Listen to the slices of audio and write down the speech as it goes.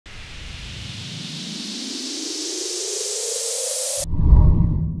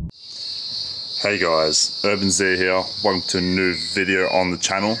Hey guys, Urban Z here. Welcome to a new video on the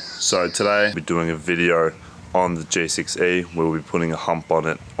channel. So today we're doing a video on the G6E where we'll be putting a hump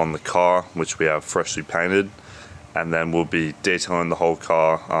bonnet on the car, which we have freshly painted, and then we'll be detailing the whole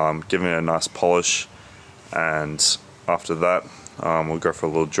car, giving it a nice polish, and after that we'll go for a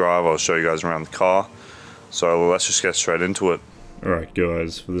little drive. I'll show you guys around the car. So let's just get straight into it. Alright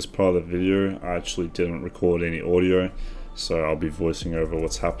guys, for this part of the video I actually didn't record any audio, so I'll be voicing over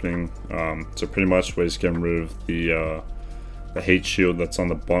what's happening. So pretty much we're just getting rid of the heat shield that's on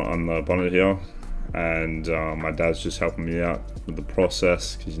the bonnet here, and my dad's just helping me out with the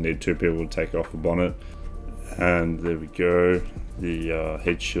process because you need two people to take off the bonnet. And there we go, the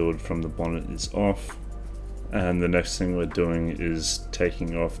heat shield from the bonnet is off. And the next thing we're doing is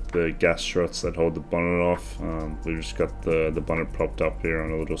taking off the gas struts that hold the bonnet off. We've just got the bonnet propped up here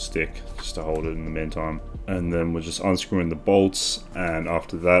on a little stick just to hold it in the meantime. And then we're just unscrewing the bolts, and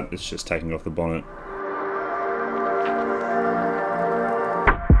after that it's just taking off the bonnet.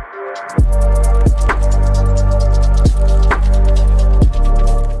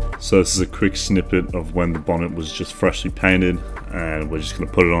 So this is a quick snippet of when the bonnet was just freshly painted, and we're just going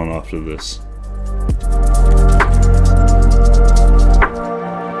to put it on after this.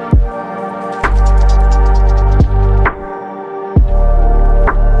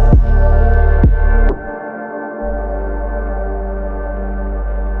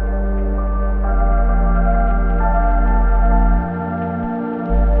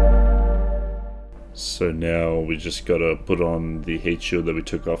 So now we just gotta put on the heat shield that we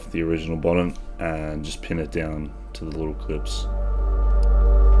took off the original bonnet and just pin it down to the little clips.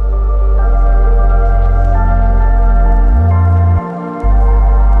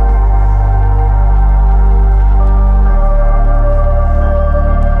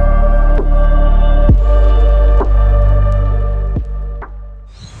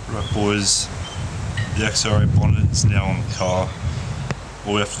 Right boys, the XRA bonnet is now on the car.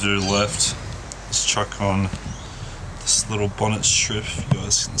 All we have to do left is chuck on this little bonnet strip. You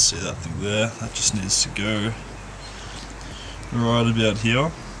guys can see that thing there. That just needs to go right about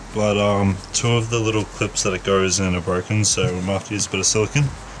here. But two of the little clips that it goes in are broken, so we might have to use a bit of silicone.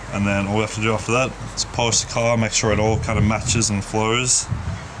 And then all we have to do after that is polish the car, make sure it all kind of matches and flows.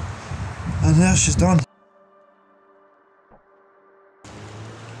 And now she's done.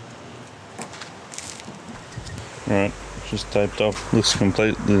 Right, just taped up. Looks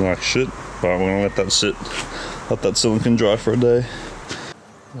completely like shit, but we're gonna let that sit, let that silicone dry for a day.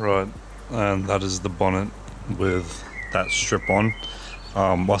 Right, and that is the bonnet with that strip on.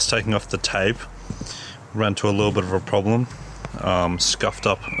 Whilst taking off the tape, ran into a little bit of a problem. Scuffed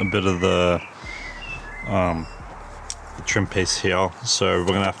up a bit of the trim piece here, so we're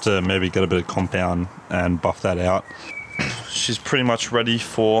gonna have to maybe get a bit of compound and buff that out. She's pretty much ready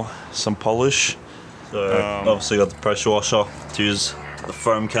for some polish. So obviously got the pressure washer to use the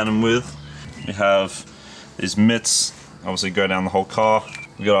foam cannon with. We have these mitts, obviously go down the whole car.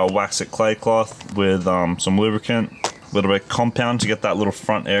 We got our wax it clay cloth with some lubricant, a little bit of compound to get that little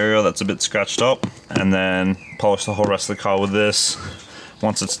front area that's a bit scratched up, and then polish the whole rest of the car with this.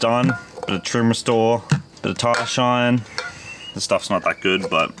 Once it's done, bit of trim restore, bit of tire shine. The stuff's not that good,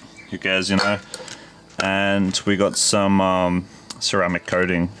 but who cares, you know. And we got some ceramic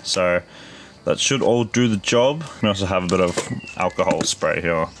coating, so that should all do the job. We also have a bit of alcohol spray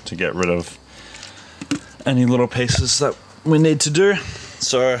here to get rid of any little pieces that we need to do.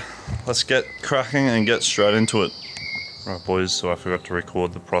 So let's get cracking and get straight into it. Right boys, so I forgot to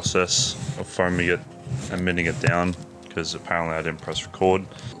record the process of foaming it and minning it down because apparently I didn't press record.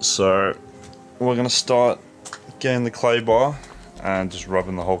 So we're gonna start getting the clay bar and just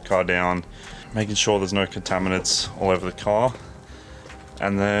rubbing the whole car down, making sure there's no contaminants all over the car.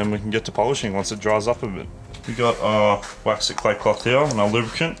 And then we can get to polishing once it dries up a bit. We got our wax it clay cloth here and our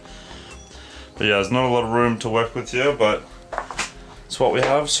lubricant. But yeah, there's not a lot of room to work with here, but it's what we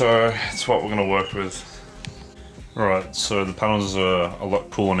have, so it's what we're gonna work with. Alright, so the panels are a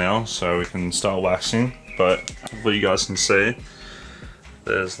lot cooler now, so we can start waxing. But what you guys can see,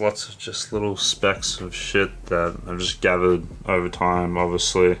 there's lots of just little specks of shit that have just gathered over time,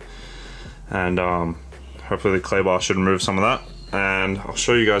 obviously. And hopefully the clay bar should remove some of that. And I'll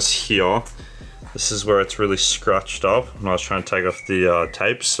show you guys here. This is where it's really scratched up when I was trying to take off the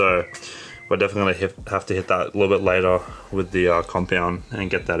tape, so we're definitely gonna have to hit that a little bit later with the compound and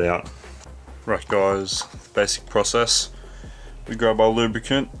get that out. Right guys, basic process. We grab our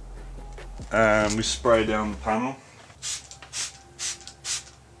lubricant and we spray down the panel.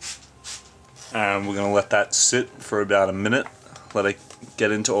 And we're gonna let that sit for about a minute, let it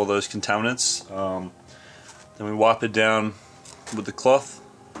get into all those contaminants. Then we wipe it down with the cloth,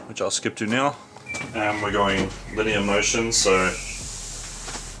 which I'll skip to now. And we're going linear motion, so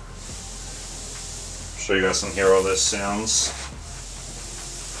sure you guys can hear all those sounds.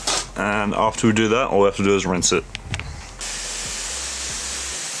 And after we do that, all we have to do is rinse it.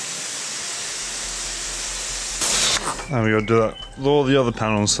 And we gotta do that with all the other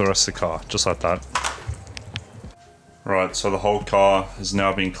panels to the rest of the car, just like that. Right, so the whole car is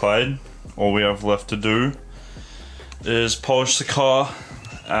now being clayed. All we have left to do is polish the car,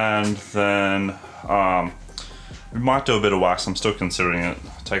 and then we might do a bit of wax. I'm still considering it.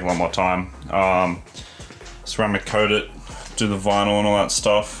 Take a lot more time. Ceramic coat it, do the vinyl and all that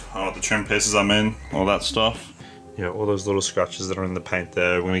stuff. The trim pieces I mean, all that stuff. Yeah, all those little scratches that are in the paint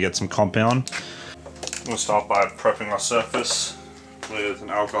there. We're gonna get some compound. We'll start by prepping our surface with an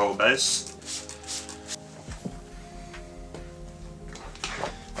alcohol base.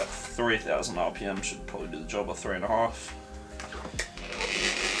 At 3,000 RPM should probably do the job of 3.5.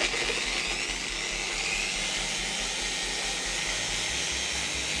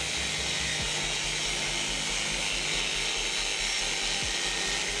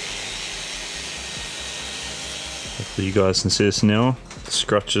 Hopefully you guys can see this now. The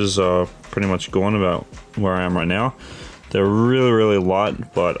scratches are pretty much gone about where I am right now. They're really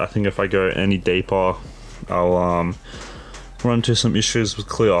light, but I think if I go any deeper, I'll run into some issues with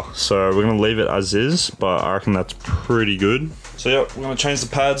clear. So we're gonna leave it as is, but I reckon that's pretty good. So yeah, we're gonna change the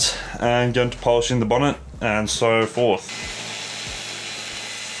pads and get into polishing the bonnet and so forth.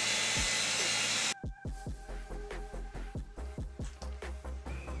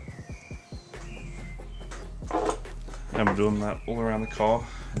 And we're doing that all around the car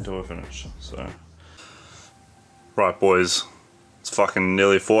until we're finished, so. Right boys, it's fucking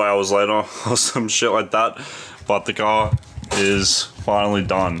nearly 4 hours later or some shit like that, but the car is finally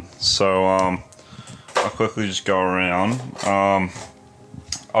done. So I'll quickly just go around.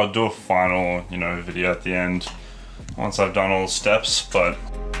 I'll do a final, video at the end once I've done all the steps, but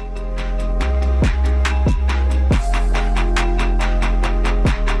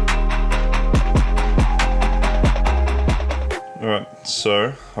alright,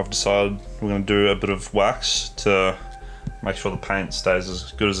 so I've decided we're going to do a bit of wax to make sure the paint stays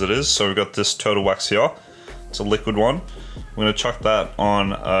as good as it is. So we've got this turtle wax here. It's a liquid one. We're going to chuck that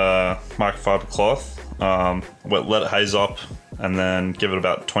on a microfiber cloth, let it haze up, and then give it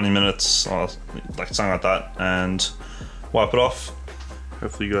about 20 minutes, or like something like that, and wipe it off.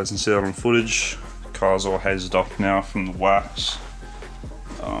 Hopefully you guys can see that on footage. The car's all hazed up now from the wax.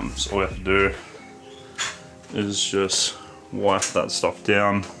 So all we have to do is just wipe that stuff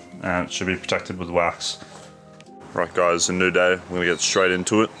down, and it should be protected with wax. Right guys, a new day. We're gonna get straight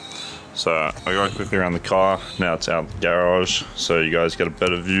into it. So I go quickly around the car. Now it's out of the garage, so you guys get a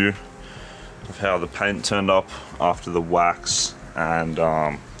better view of how the paint turned up after the wax and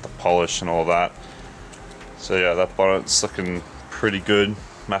the polish and all that. So yeah, that bonnet's looking pretty good.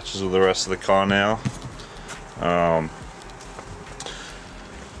 Matches with the rest of the car now.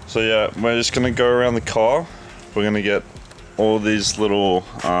 So yeah, we're just gonna go around the car. We're gonna get all these little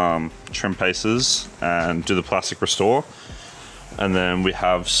trim pieces and do the plastic restore, and then we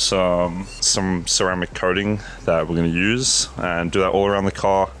have some ceramic coating that we're going to use and do that all around the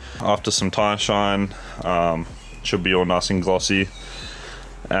car. After some tire shine, should be all nice and glossy,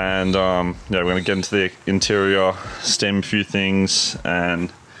 and yeah, we're going to get into the interior, steam a few things,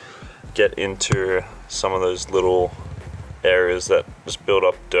 and get into some of those little areas that just build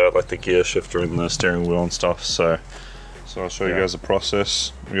up dirt, like the gear shifter and the steering wheel and stuff. So I'll show you guys the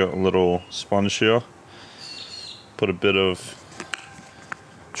process. We got a little sponge here. Put a bit of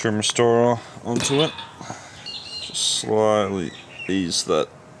trim restorer onto it. Just slightly ease that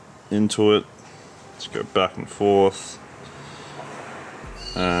into it. Just go back and forth.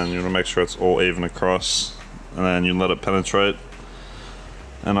 And you want to make sure it's all even across. And then you let it penetrate.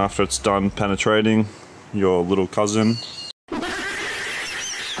 And after it's done penetrating, your little cousin,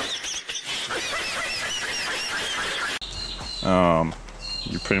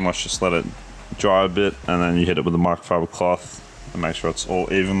 you pretty much just let it dry a bit, and then you hit it with a microfiber cloth and make sure it's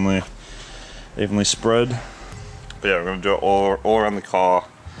all evenly spread. But yeah, we're going to do it all around the car.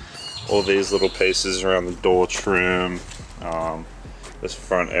 All these little pieces around the door trim, this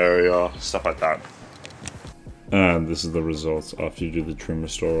front area, stuff like that. And this is the results after you do the trim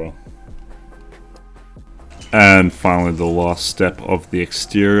restorer. And finally, the last step of the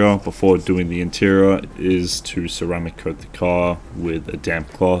exterior before doing the interior is to ceramic coat the car with a damp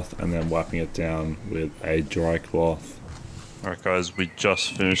cloth and then wiping it down with a dry cloth. Alright guys, we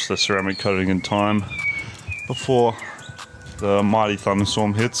just finished the ceramic coating in time before the mighty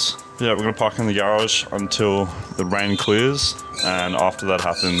thunderstorm hits. Yeah, we're going to park in the garage until the rain clears, and after that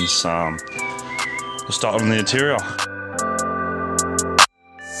happens, we'll start on the interior.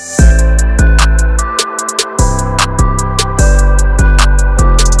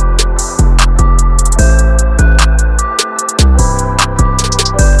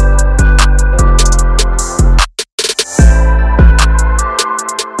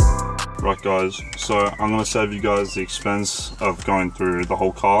 Right guys, so I'm going to save you guys the expense of going through the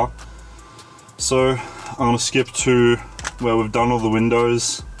whole car. So I'm going to skip to where we've done all the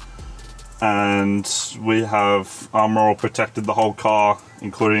windows and we have Armor All protected the whole car,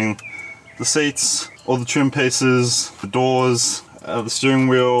 including the seats, all the trim pieces, the doors, the steering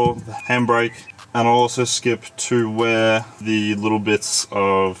wheel, the handbrake, and I'll also skip to where the little bits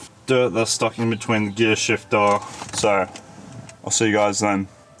of dirt that's stuck in between the gear shifter. So I'll see you guys then.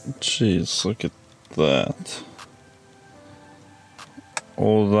 Jeez, look at that.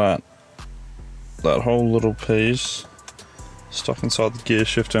 All that whole little piece stuck inside the gear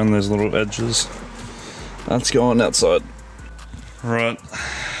shifter and those little edges. That's going outside. Right,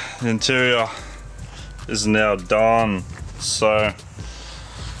 the interior is now done. So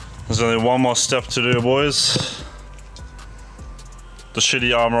there's only one more step to do, boys. The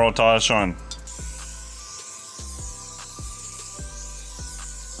shitty Armor All tire shine.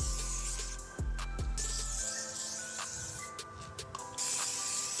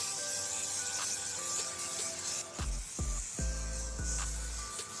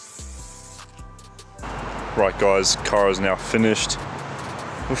 Right guys, car is now finished.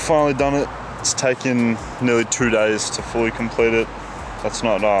 We've finally done it. It's taken nearly 2 days to fully complete it. That's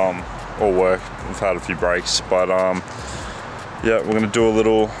not all work. We've had a few breaks, but yeah, we're gonna do a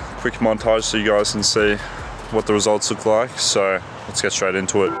little quick montage so you guys can see what the results look like. So let's get straight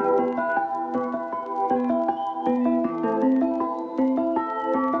into it.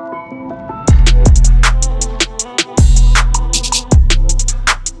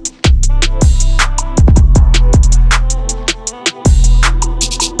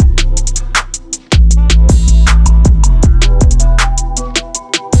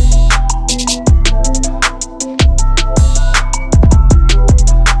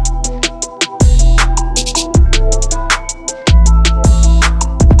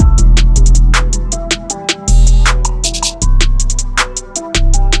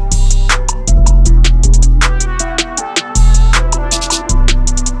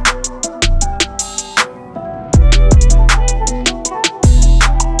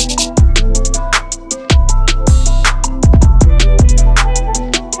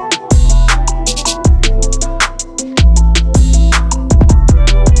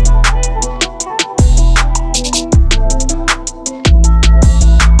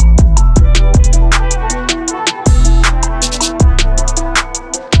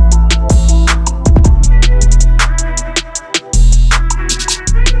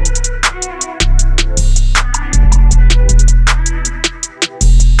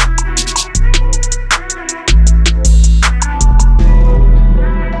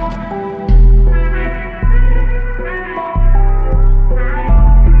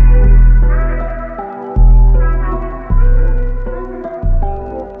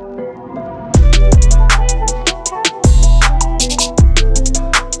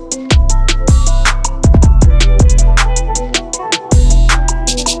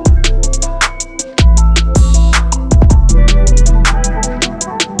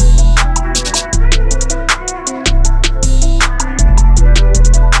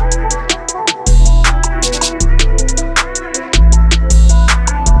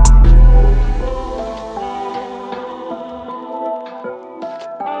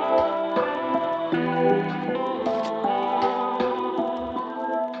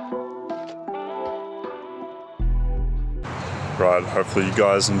 Right, hopefully you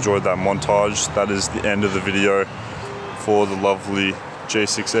guys enjoyed that montage. That is the end of the video for the lovely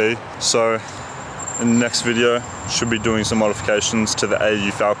G6E. So in the next video, should be doing some modifications to the AU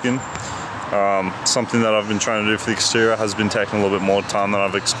Falcon. Something that I've been trying to do for the exterior has been taking a little bit more time than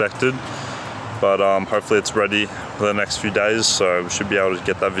I've expected, but hopefully it's ready for the next few days, so we should be able to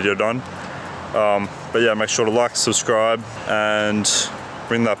get that video done. But yeah, make sure to like, subscribe, and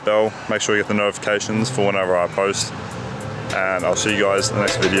ring that bell. Make sure you get the notifications for whenever I post. And I'll see you guys in the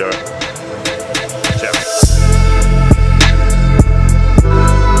next video.